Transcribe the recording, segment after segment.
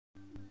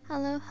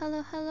Hello,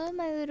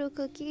 my little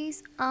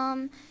cookies.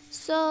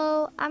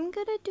 So I'm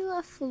gonna do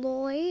a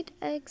Floyd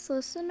ex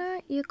listener.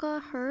 You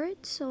got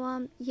hurt,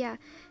 so yeah.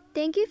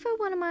 Thank you for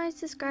one of my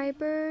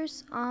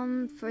subscribers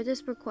for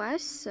this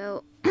request.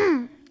 So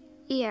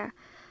yeah.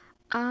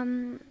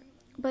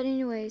 But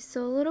anyway,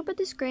 so a little bit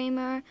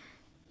disclaimer.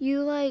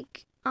 You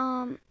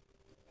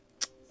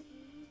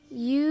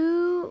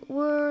you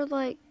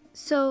were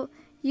so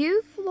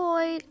you,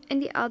 Floyd,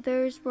 and the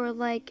others were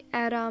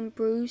at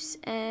Bruce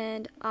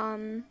and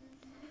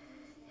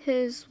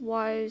his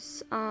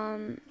wife's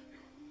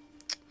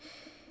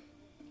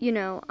you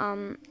know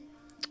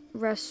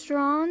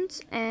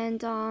restaurant,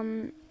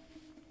 and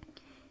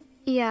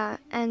yeah,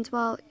 and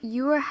well,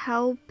 you were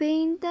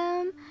helping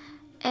them,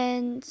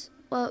 and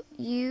well,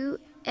 you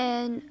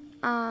and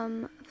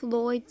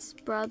Floyd's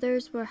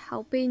brothers were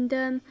helping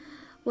them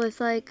with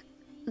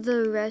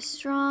the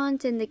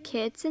restaurant and the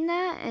kids and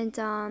that,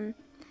 and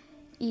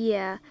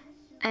yeah,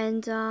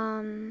 and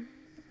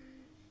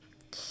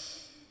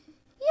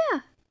yeah,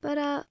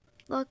 but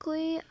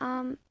luckily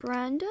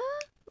Brenda,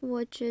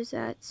 which is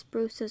at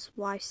Bruce's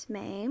wife's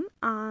name,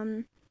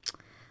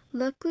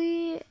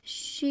 luckily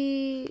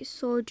she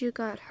sold you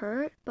got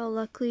hurt, but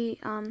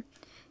luckily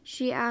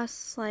she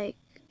asked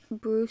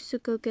Bruce to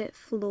go get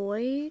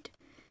Floyd,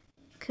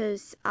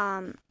 cause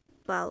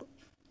well,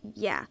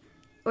 yeah,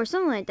 or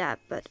something like that.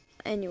 But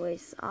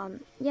anyways,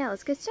 yeah,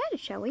 let's get started,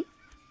 shall we?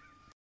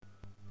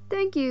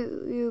 Thank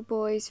you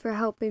boys, for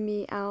helping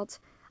me out.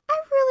 I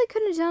really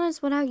couldn't have done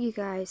this without you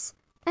guys.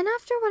 And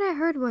after what I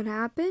heard what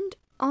happened,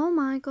 oh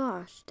my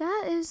gosh,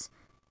 that is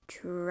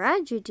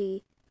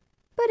tragedy.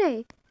 But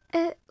hey,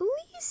 at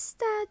least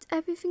that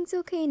everything's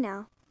okay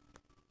now,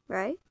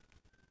 right?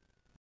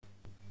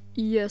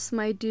 Yes,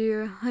 my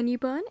dear honey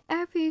bun,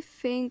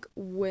 everything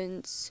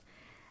went.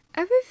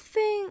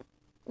 Everything,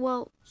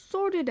 well,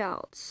 sorted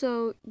out,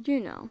 so you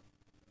know.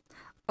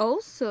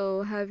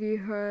 Also, have you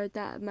heard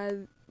that my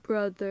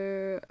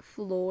brother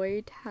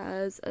Floyd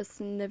has a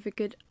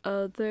significant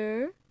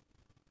other?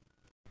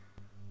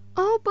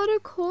 Oh, but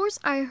of course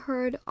I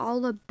heard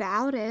all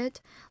about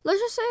it. Let's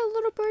just say a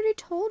little birdie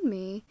told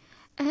me.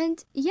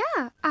 And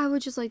yeah, I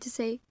would just like to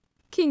say,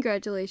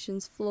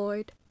 congratulations,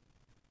 Floyd.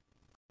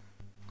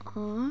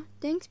 Aw,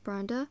 thanks,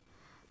 Brenda.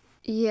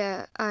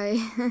 Yeah,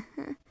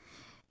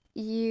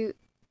 you,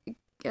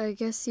 I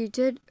guess you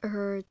did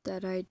heard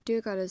that I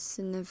do got a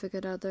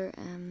significant other,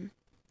 and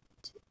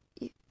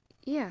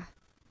yeah.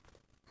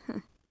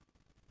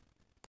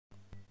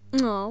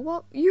 Oh,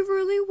 well, you're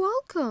really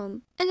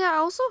welcome. And I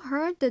also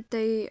heard that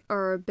they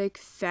are a big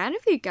fan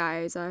of you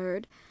guys, I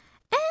heard.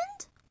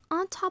 And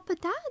on top of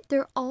that,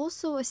 they're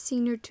also a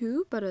singer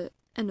too, but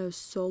in a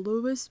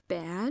soloist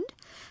band.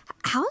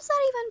 How's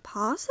that even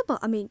possible?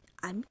 I mean,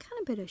 I'm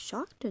kind of a bit of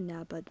shocked in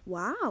that, but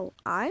wow,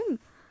 I'm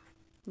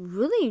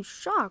really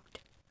shocked.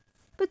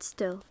 But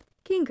still,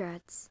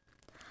 congrats.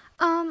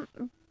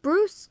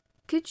 Bruce,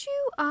 could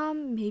you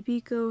maybe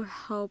go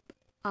help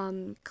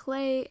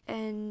Clay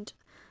and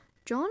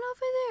John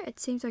over there? It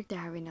seems like they're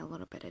having a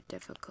little bit of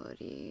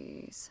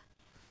difficulties.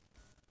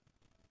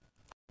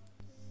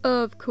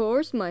 Of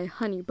course, my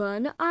honey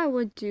bun. I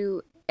would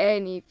do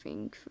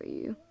anything for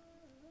you.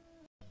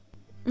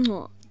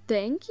 Oh,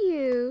 thank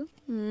you.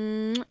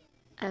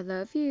 I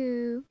love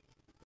you.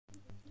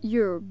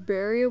 You're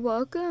very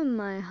welcome,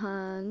 my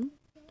hun.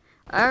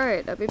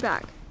 Alright, I'll be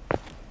back.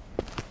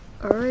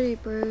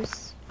 Alrighty,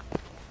 Bruce.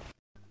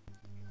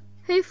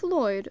 Hey,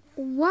 Floyd,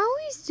 while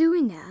he's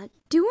doing that,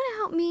 do you want to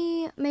help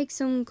me make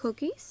some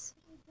cookies?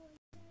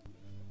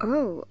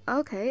 Oh,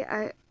 okay.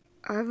 I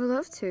would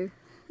love to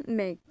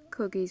make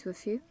cookies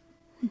with you.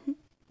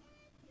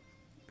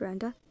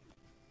 Brenda?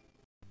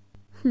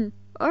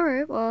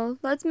 Alright, well,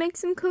 let's make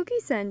some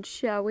cookies then,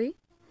 shall we?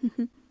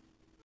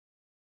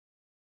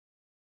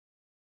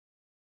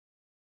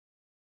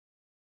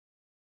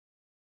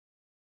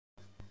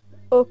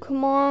 Oh,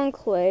 come on,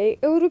 Clay.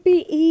 It would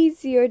be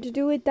easier to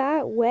do it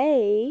that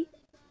way.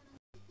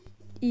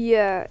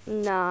 Yeah,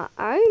 nah,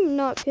 I'm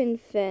not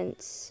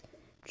convinced,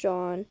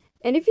 John.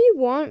 And if you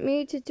want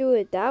me to do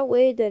it that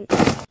way, then...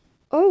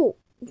 Oh,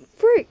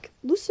 frick!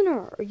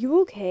 Listener, are you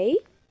okay?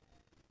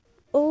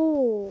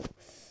 Oh,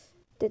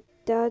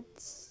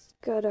 that's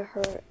gotta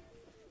hurt.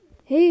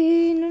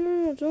 Hey,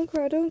 no,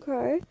 don't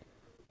cry.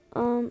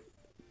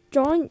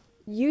 John,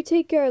 you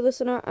take care,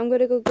 listener. I'm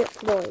gonna go get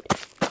Floyd.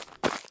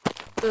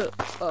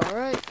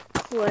 Alright,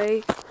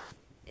 Clay.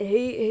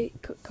 Hey,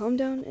 calm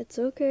down. It's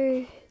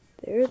okay.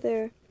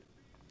 There.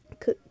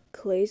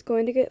 Clay's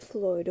going to get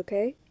Floyd,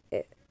 okay?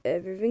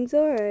 Everything's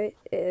alright.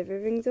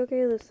 Everything's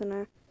okay,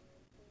 listener.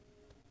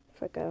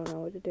 Fuck, I don't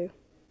know what to do.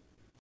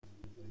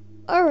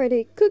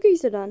 Alrighty,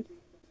 cookies are done.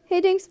 Hey,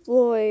 thanks,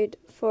 Floyd,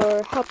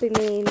 for helping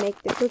me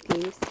make the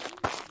cookies.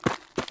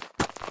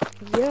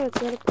 Yeah,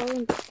 it's not a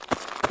problem.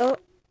 Oh,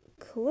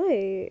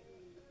 Clay,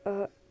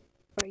 are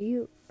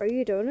you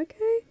doing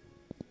okay?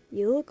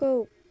 You look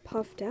all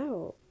puffed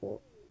out.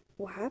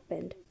 What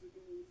happened?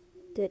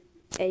 Did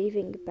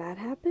anything bad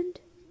happen?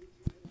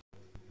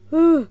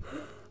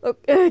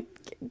 Okay,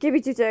 give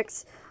me 2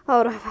 seconds.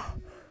 Hold on.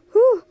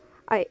 Whew.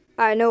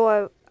 I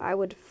know I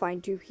would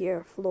find you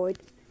here, Floyd.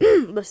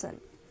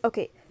 Listen,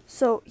 okay,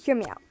 so hear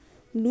me out.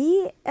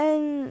 Me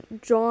and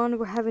John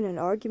were having an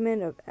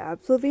argument of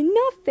absolutely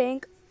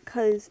nothing,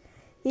 because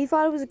he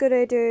thought it was a good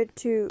idea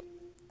to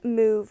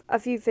move a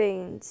few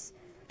things,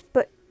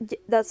 but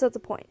that's not the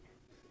point.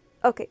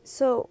 Okay,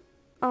 so,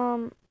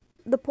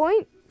 the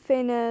point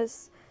thing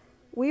is,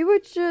 we were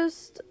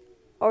just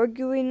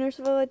arguing or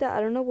something like that. I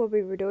don't know what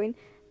we were doing.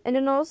 And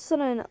then all of a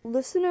sudden, a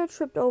listener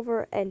tripped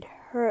over and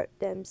hurt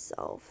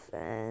themselves.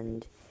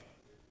 And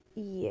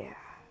yeah.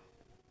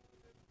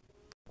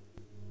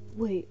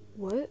 Wait,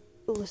 what?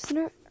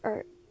 Listener?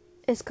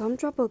 Is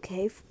Gumdrop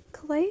okay,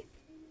 Clay?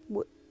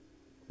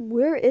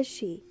 Where is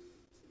she?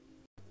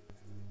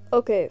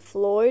 Okay,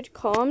 Floyd,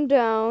 calm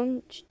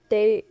down.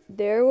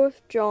 They're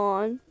with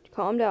John.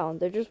 Calm down.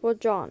 They're just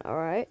with John,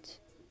 alright?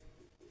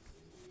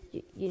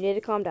 You need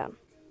to calm down.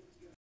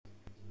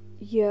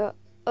 Yeah,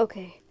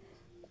 okay.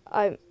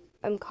 I'm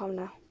calm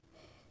now.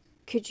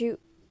 Could you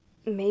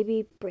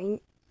maybe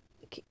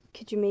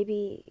could you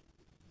maybe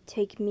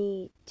take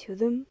me to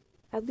them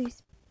at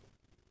least,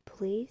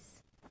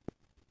 please?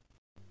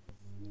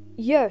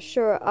 Yeah,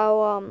 sure.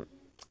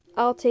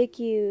 I'll take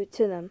you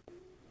to them.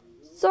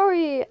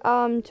 Sorry,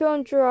 to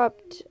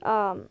interrupt,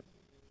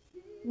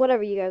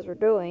 whatever you guys were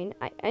doing.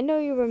 I know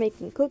you were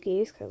making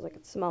cookies, because I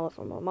could smell it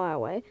from a mile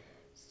away.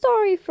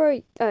 Sorry for,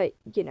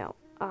 you know,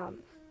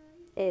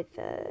 if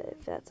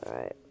that's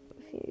alright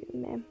with you,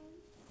 ma'am.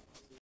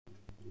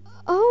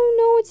 Oh,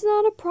 no, it's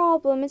not a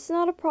problem. It's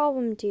not a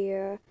problem,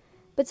 dear.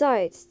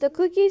 Besides, the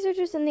cookies are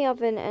just in the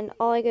oven, and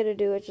all I gotta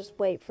do is just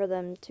wait for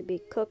them to be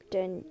cooked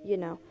and, you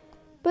know.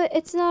 But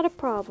it's not a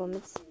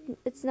problem.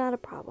 It's not a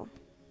problem.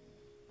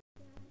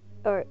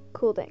 Alright,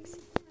 cool, thanks.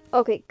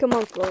 Okay, come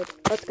on, Floyd.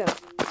 Let's go.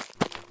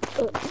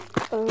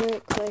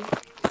 Alright, Clay.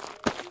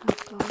 Oh,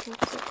 God,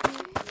 that's okay.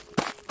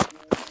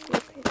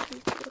 Okay,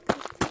 please be okay.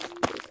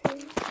 Please be okay.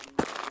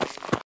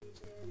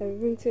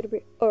 Everything's gonna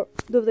be... Oh,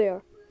 there they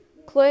are.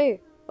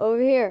 Clay,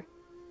 over here.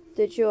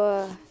 Did you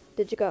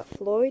got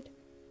Floyd?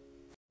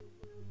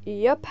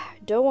 Yep,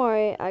 don't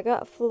worry, I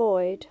got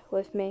Floyd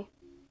with me.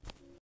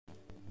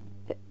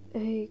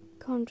 Hey,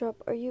 Gumdrop,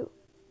 are you...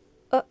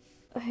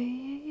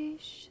 hey,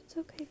 shh, it's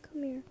okay,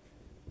 come here.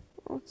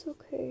 Oh, it's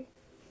okay.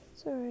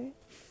 It's alright.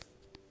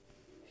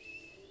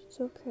 Shh, it's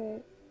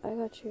okay. I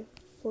got you.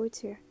 Floyd's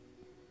here.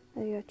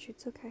 I got you,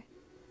 it's okay.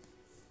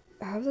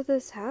 How did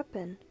this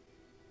happen?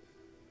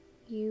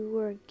 You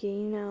were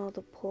getting out of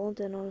the pool, and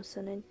then all of a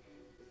sudden,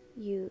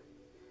 you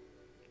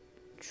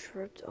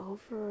tripped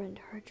over and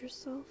hurt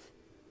yourself?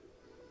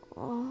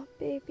 Aw,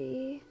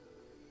 baby.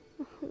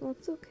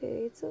 It's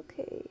okay, it's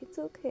okay, it's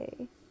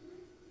okay.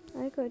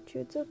 I got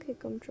you, it's okay,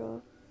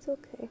 Gumdrop. It's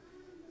okay.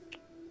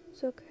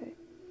 It's okay.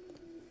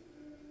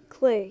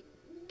 Clay,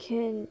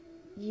 can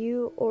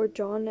you or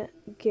John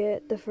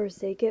get the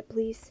first aid kit,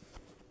 please?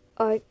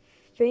 I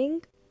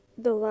think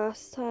the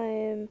last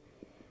time,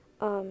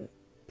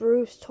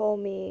 Bruce told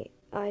me,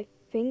 I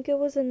think it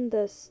was in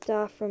the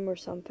staff room or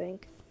something.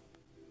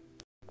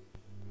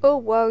 Oh,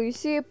 well, you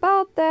see,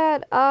 about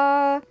that,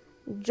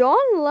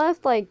 John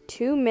left like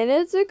 2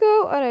 minutes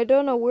ago, and I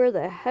don't know where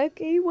the heck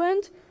he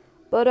went.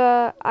 But,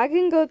 I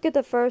can go get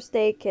the first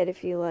aid kit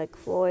if you like,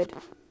 Floyd.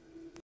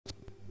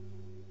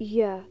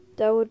 Yeah,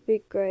 that would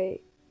be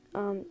great.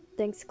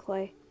 Thanks,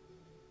 Clay.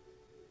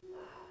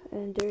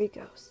 And there he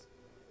goes.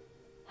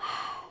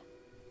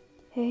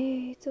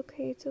 Hey, it's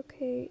okay, it's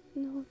okay.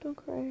 No, don't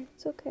cry,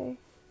 it's okay.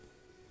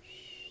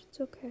 Shh, it's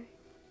okay.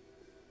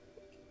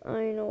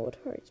 I know it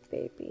hurts,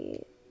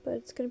 baby, but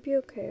it's gonna be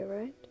okay,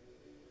 right?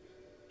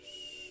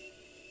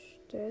 Shh,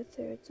 there,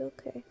 it's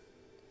okay.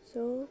 It's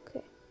all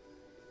okay.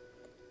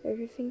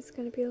 Everything's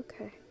gonna be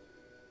okay.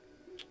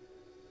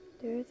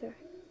 There.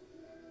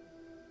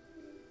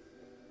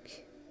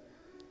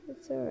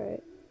 It's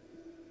alright.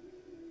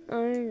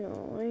 I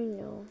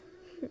know.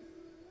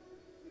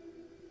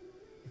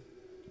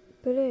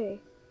 But hey,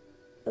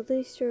 at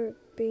least you're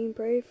being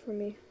brave for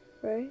me,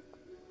 right?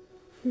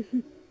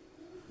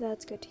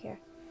 That's good to hear.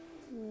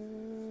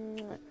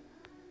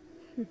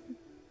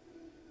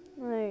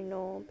 I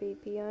know,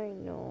 baby, I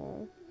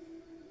know.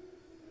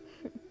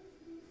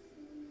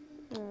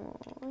 Oh,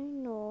 I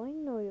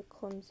know you're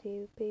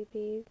clumsy,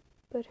 baby.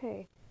 But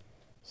hey,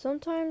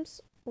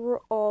 sometimes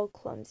we're all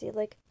clumsy.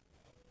 Like,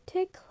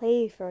 take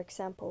Clay, for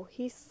example.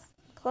 He's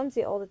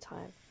clumsy all the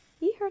time.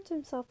 He hurt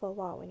himself a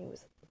lot when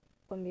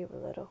we were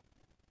little.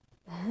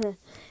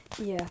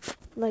 Yeah,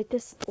 like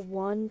this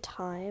one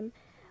time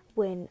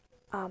when,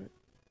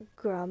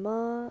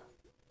 Grandma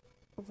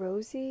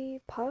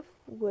Rosie Puff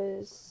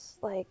was,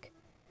 like,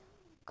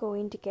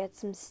 going to get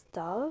some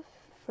stuff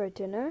for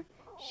dinner.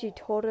 She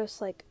told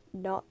us, like,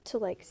 not to,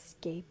 like,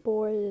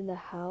 skateboard in the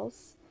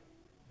house.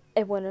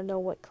 And wanna know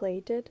what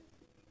Clay did?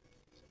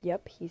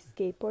 Yep, he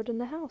skateboarded in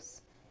the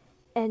house.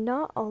 And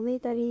not only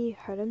that he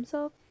hurt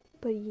himself,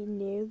 but he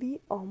nearly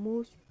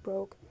almost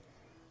broke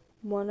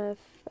one of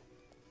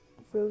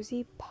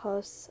Rosie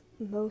Puff's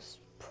most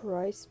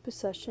prized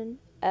possession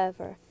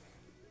ever.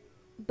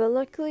 But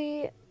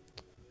luckily,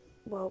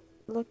 well,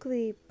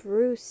 luckily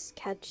Bruce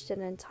catched it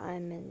in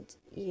time, and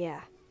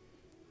yeah.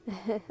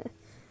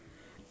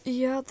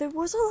 Yeah, there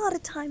was a lot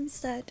of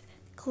times that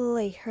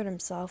Clay hurt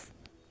himself.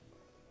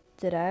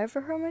 Did I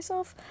ever hurt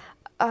myself?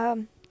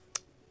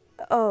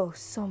 Oh,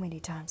 so many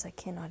times I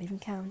cannot even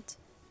count.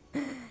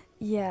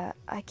 Yeah,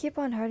 I keep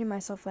on hurting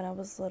myself when I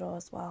was little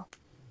as well.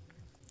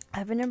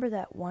 I remember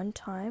that one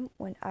time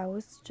when I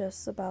was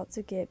just about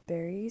to get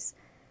berries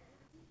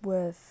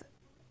with,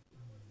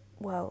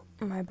 well,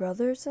 my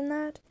brothers and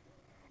that,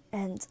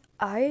 and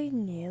I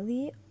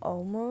nearly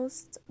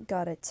almost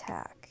got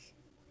attacked.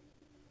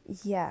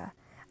 Yeah,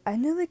 I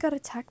nearly got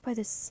attacked by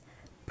this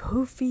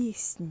poofy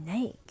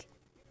snake.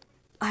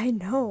 I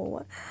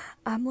know.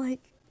 I'm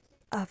like,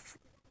 I've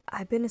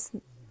been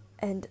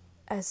and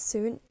as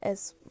soon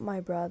as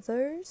my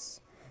brothers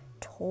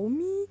told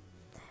me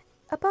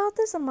about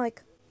this, I'm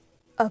like,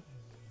 a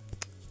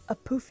a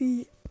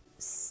poofy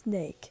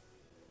snake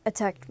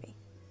attacked me.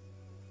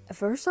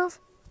 First off,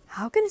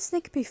 how can a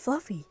snake be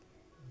fluffy?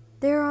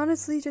 They're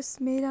honestly just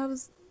made out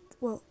of,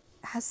 well,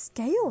 has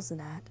scales and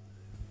that.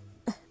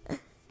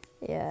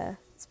 Yeah,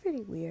 it's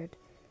pretty weird.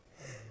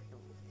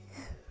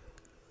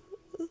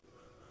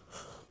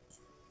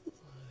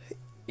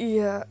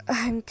 Yeah,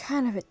 I'm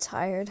kind of a bit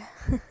tired.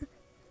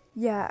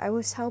 Yeah, I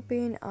was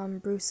helping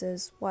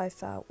Bruce's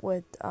wife out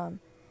with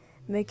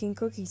making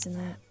cookies and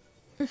that.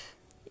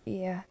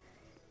 Yeah,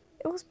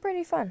 it was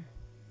pretty fun.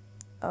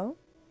 Oh,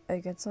 I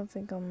got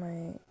something on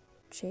my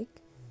cheek.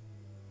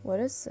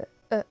 What is it?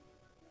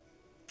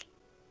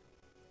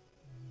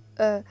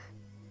 Uh,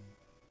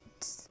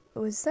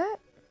 was that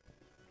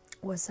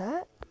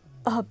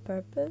on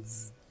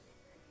purpose?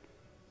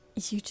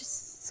 You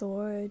just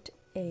soared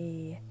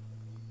a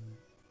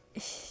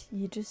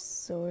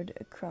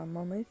crumb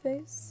on my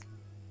face?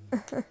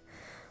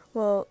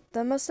 Well,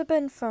 that must have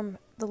been from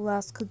the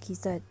last cookies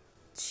that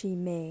she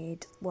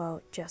made.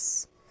 Well,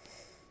 just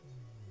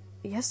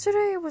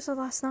yesterday, or was it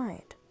last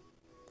night?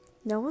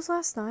 No, it was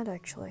last night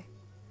actually.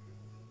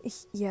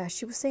 Yeah,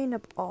 she was staying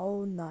up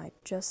all night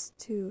just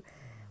to,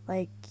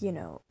 like,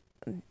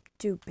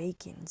 do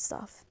baking and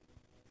stuff.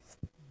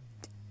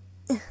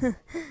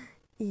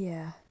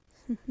 Yeah.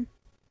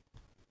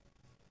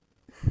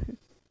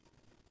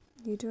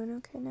 You doing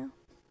okay now?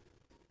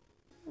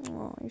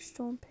 Oh, you're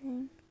still in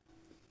pain?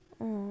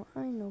 Oh,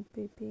 I know,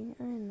 baby.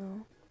 I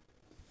know.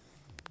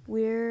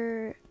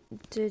 Where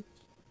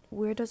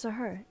does it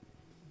hurt?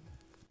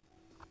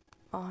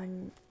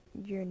 On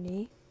your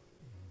knee?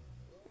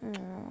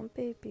 Oh,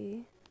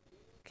 baby.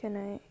 Can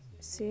I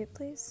see it,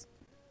 please?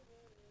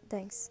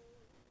 Thanks.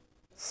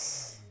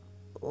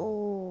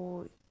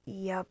 Oh,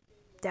 yep.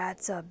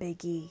 That's a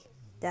biggie.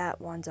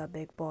 That one's a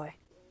big boy.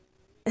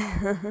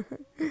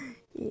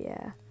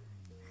 Yeah.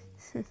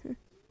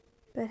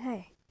 But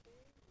hey,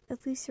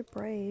 at least you're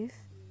brave.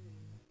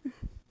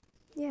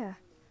 Yeah,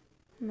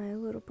 my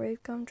little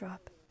brave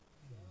gumdrop.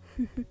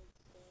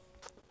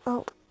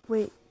 Oh,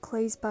 wait,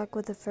 Clay's back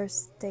with the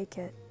first aid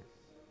kit.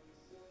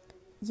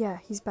 Yeah,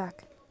 he's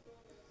back.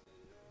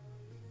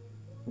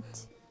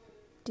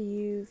 Do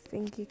you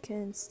think you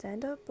can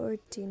stand up, or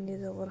do you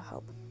need a little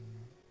help?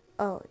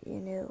 Oh, you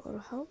need a little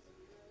help?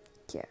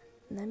 Yeah,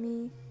 let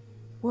me...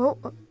 Whoa!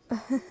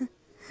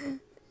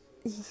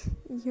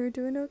 You're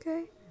doing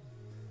okay?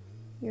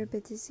 You're a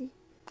bit dizzy?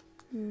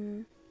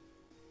 Do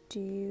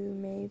you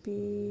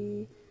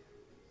maybe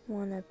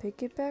want to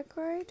pick it back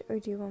right, or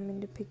do you want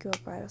me to pick you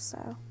up bridal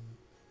style?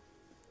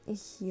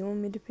 You want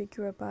me to pick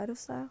you up bridal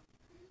style?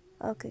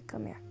 Okay,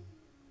 come here.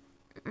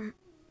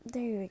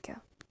 There you go.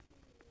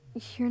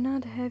 You're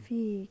not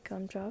heavy,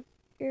 Gumdrop.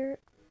 You're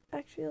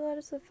actually light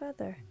as a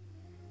feather.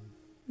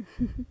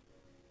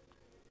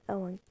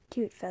 Oh, and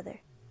cute feather.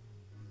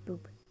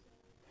 Boop.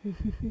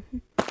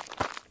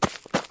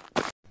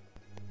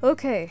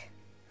 Okay.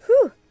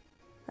 Whew.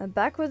 I'm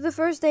back with the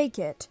first aid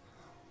kit.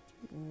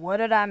 What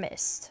did I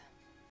miss?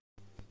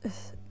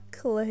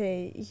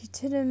 Clay, you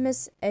didn't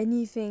miss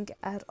anything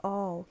at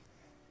all.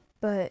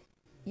 But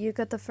you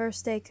got the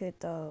first aid kit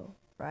though,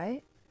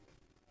 right?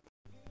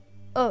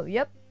 Oh,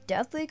 yep.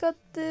 Definitely got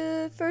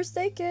the first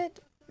aid kit.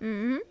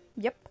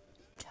 Yep.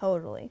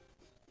 Totally.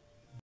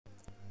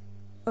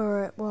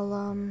 Alright,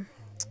 well,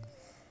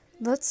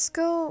 let's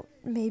go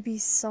maybe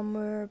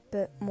somewhere a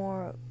bit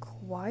more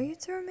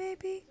quieter,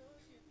 maybe?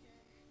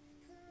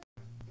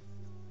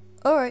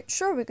 Alright,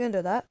 sure, we can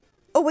do that.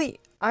 Oh, wait,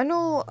 I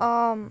know,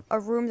 a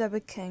room that we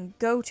can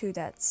go to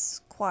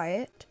that's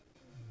quiet.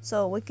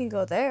 So we can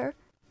go there.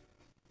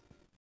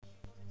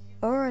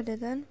 Alrighty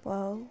then,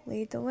 well,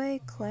 lead the way,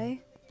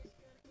 Clay.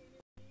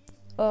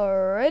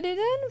 Alrighty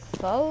then,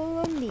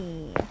 follow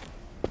me.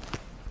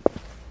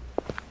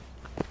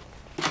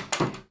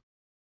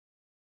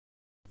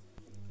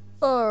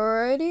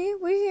 Alrighty,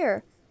 we're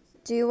here.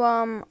 Do you,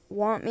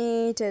 want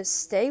me to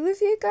stay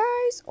with you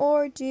guys,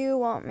 or do you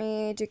want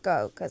me to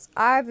go? Because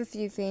I have a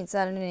few things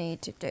that I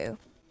need to do.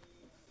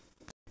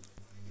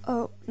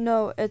 Oh,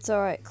 no, it's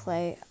alright,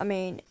 Clay. I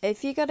mean,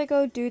 if you gotta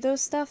go do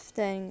those stuff,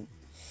 then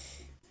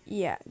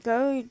yeah,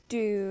 go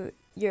do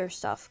your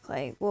stuff,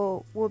 Clay.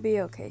 We'll be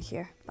okay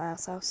here by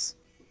ourselves.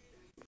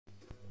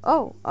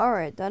 Oh,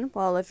 alright then.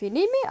 Well, if you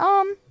need me,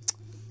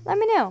 let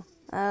me know.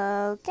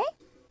 Okay?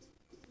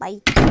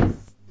 Bye.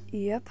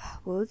 Yep,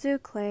 will do,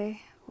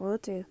 Clay. Will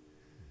do.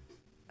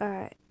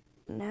 Alright,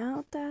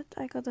 now that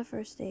I got the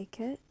first aid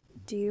kit,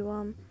 do you,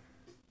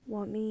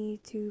 want me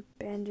to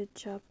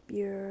bandage up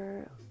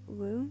your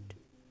wound?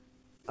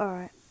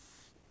 Alright.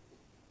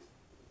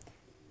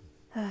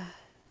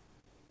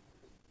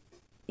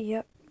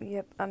 Yep,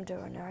 I'm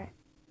doing alright.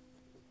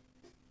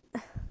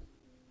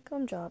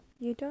 Gumdrop,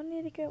 you don't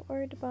need to get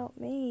worried about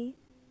me.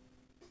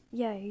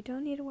 Yeah, you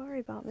don't need to worry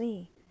about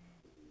me.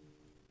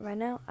 Right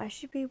now, I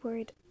should be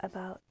worried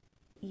about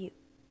you.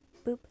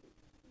 Boop.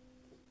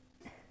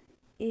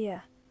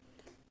 Yeah,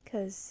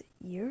 'cause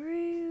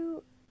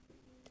you,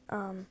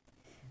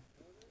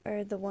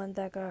 are the one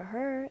that got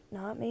hurt,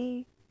 not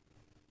me.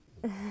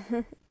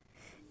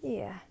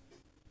 Yeah.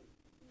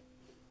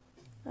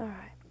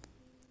 Alright.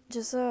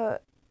 Just,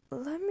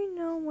 let me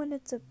know when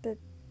it's a bit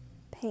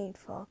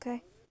painful,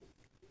 okay?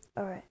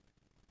 Alright.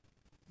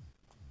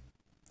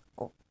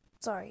 Oh,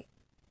 sorry.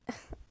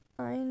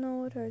 I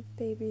know it hurts,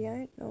 baby.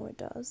 I know it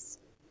does.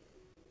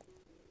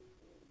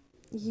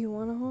 You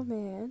wanna hold my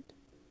hand?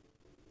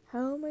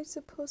 How am I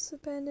supposed to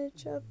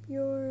bandage up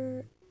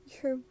your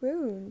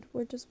wound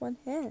with just one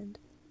hand?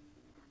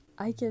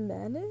 I can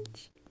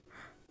manage?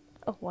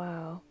 Oh,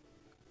 wow.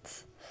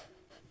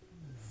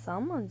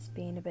 Someone's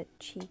being a bit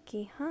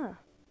cheeky, huh?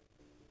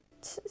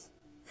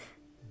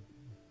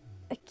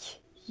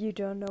 You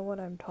don't know what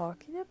I'm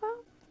talking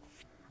about?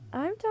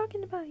 I'm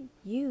talking about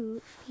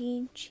you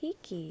being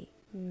cheeky,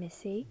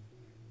 Missy.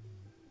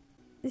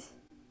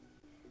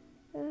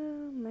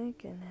 Oh my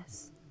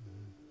goodness.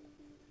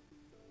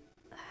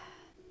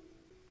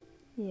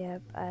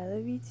 Yep, I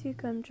love you too,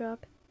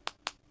 Gumdrop.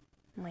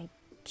 My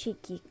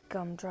cheeky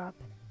Gumdrop.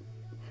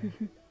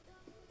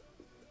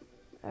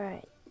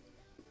 Alright,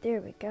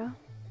 there we go.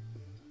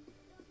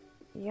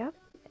 Yep,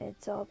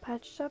 it's all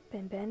patched up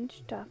and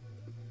bandaged up.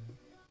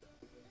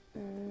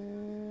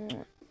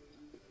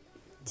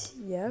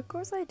 Yeah, of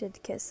course I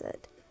did kiss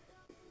it.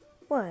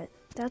 What?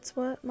 That's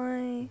what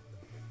my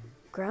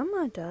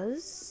grandma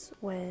does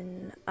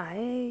when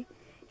I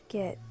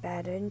get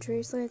bad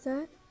injuries like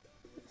that?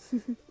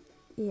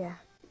 Yeah.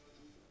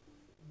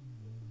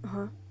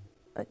 Huh?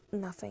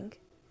 Nothing.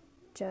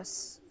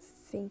 Just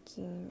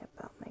thinking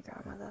about my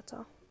grandma, that's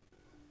all.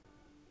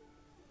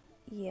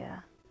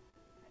 Yeah.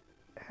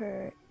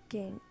 Her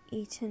getting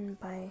eaten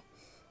by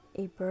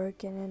a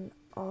bird and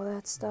all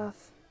that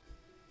stuff.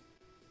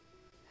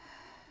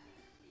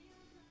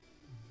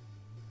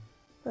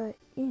 But,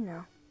 you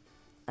know,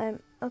 I'm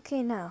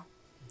okay now.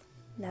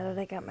 Now that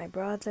I got my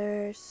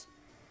brothers,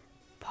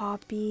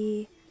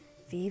 Poppy,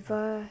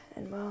 Viva,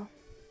 and well,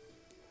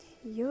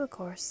 you of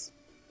course.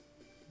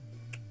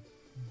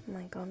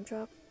 My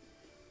Gumdrop.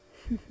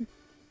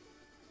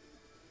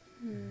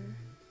 You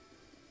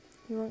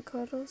want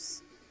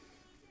cuddles?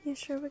 Yeah,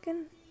 sure, we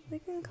can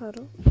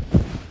cuddle.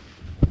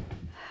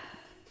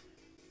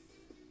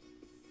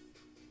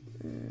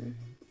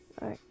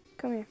 Alright,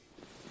 come here.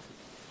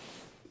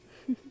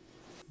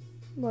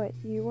 What,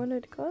 you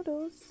wanted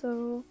cuddles,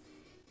 so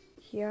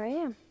here I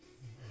am.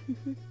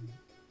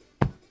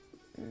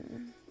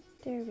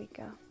 There we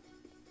go.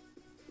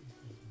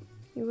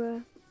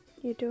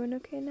 You doing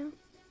okay now?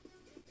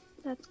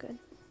 That's good.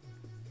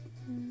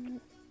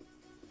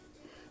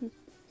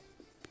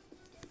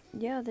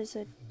 Yeah, there's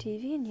a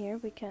TV in here.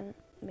 We can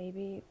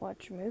maybe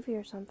watch a movie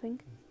or something.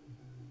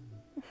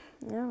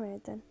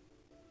 Alright then.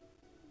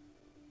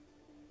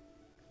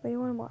 What do you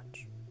want to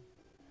watch?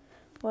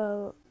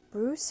 Well,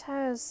 Bruce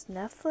has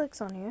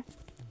Netflix on here.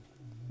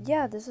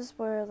 Yeah, this is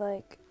where,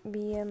 like,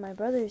 me and my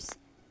brothers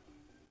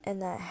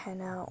and that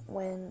hang out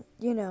when,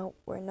 you know,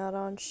 we're not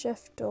on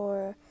shift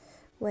or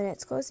when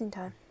it's closing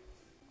time.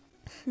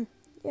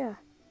 Yeah.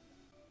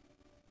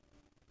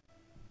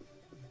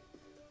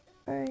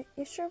 Alright,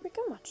 you sure we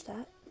can watch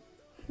that?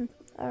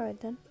 Alright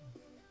then.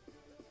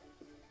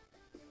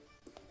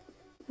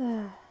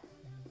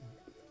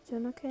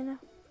 Doing okay now?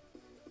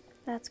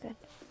 That's good.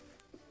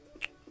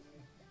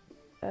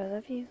 I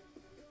love you.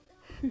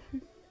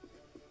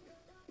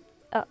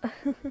 Oh.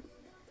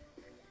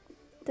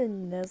 The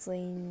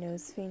nuzzling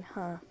nose thing,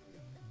 huh?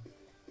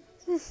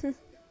 You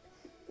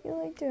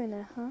like doing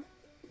it, huh?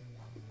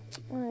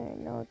 Alright,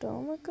 no,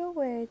 don't look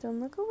away. Don't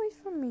look away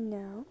from me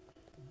now.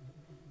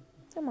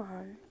 Come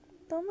on.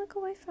 Don't look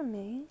away from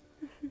me.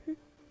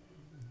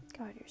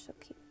 God, you're so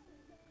cute.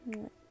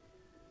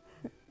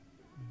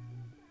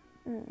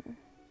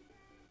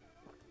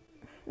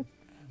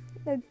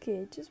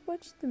 Okay, just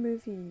watch the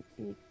movie.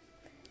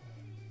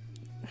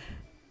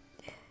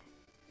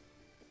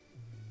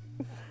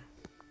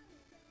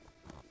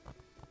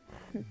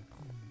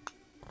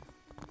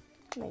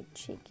 My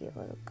cheeky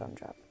little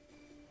Gumdrop.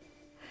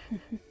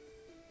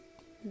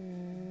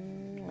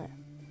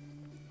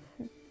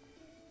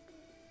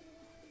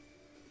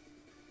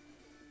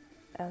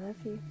 I love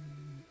you.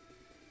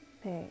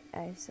 Hey,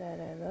 I said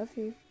I love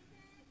you.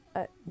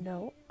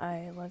 No,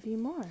 I love you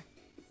more.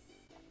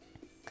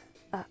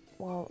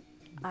 Well,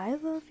 I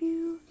love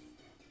you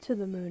to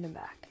the moon and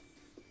back.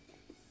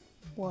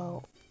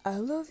 Well, I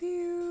love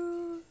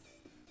you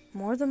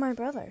more than my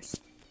brothers.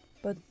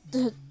 But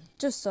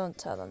just don't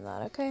tell them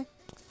that, okay?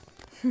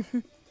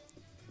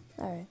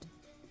 Alright.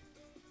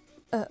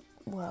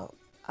 Well,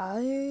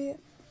 I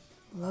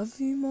love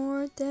you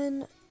more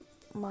than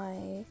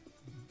my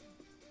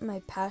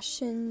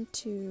passion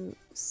to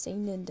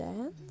sing and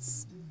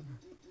dance.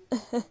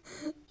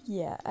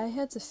 Yeah, I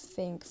had to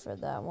think for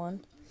that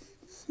one.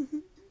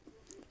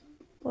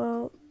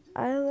 Well,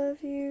 I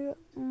love you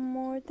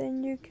more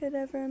than you could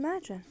ever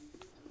imagine.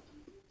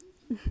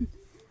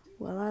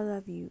 Well, I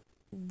love you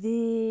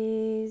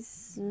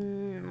this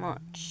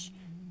much.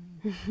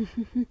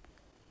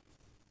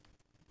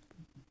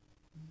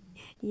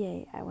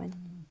 Yay, I win.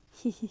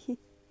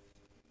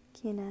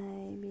 Can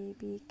I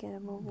maybe get a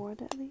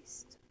reward at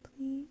least,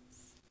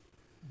 please?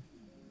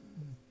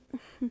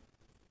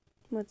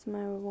 What's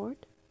my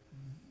reward?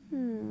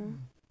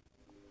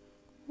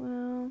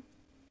 Well,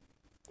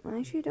 I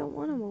actually don't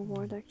want a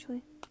reward,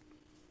 actually.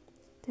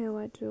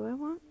 What do I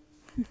want?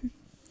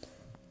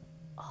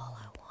 All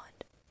I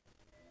want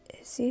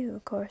is you,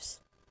 of course.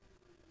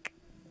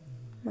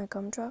 My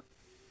gumdrop.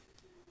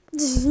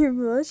 You're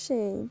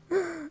blushing.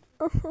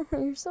 Oh,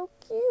 you're so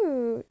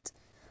cute.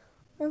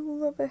 I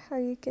love it how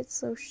you get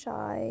so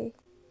shy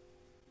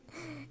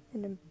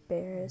and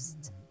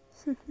embarrassed.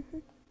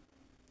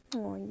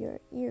 Oh, your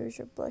ears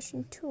are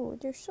blushing too.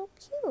 They're so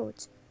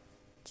cute.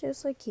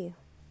 Just like you.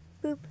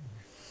 Boop.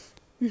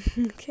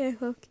 Okay,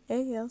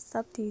 I'll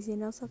stop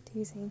teasing.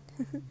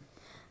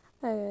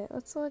 Alright,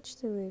 let's watch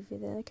the movie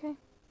then, okay?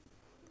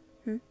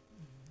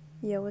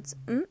 Yeah, what's...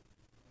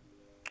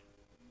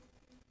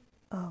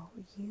 Oh,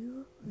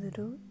 you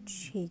little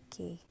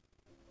cheeky.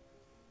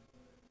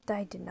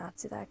 I did not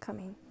see that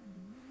coming.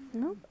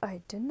 Nope,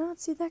 I did not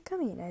see that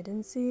coming. I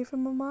didn't see it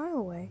from a mile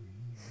away.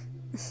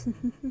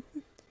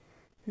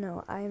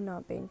 No, I am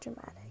not being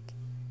dramatic.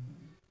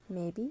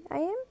 Maybe I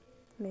am,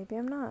 maybe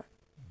I'm not.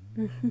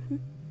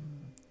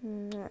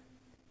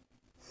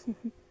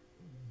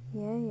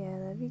 Yeah,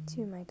 love you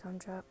too, my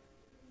gumdrop.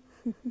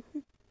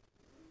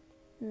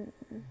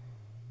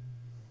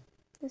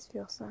 This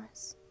feels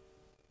nice.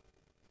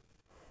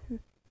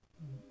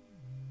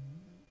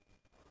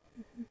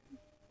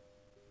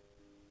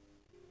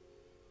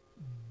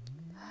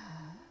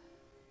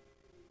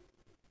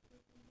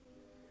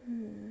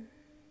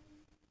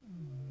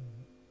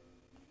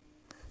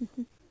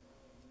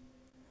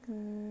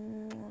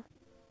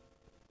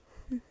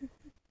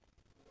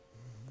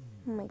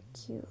 My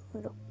cute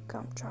little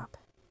gumdrop.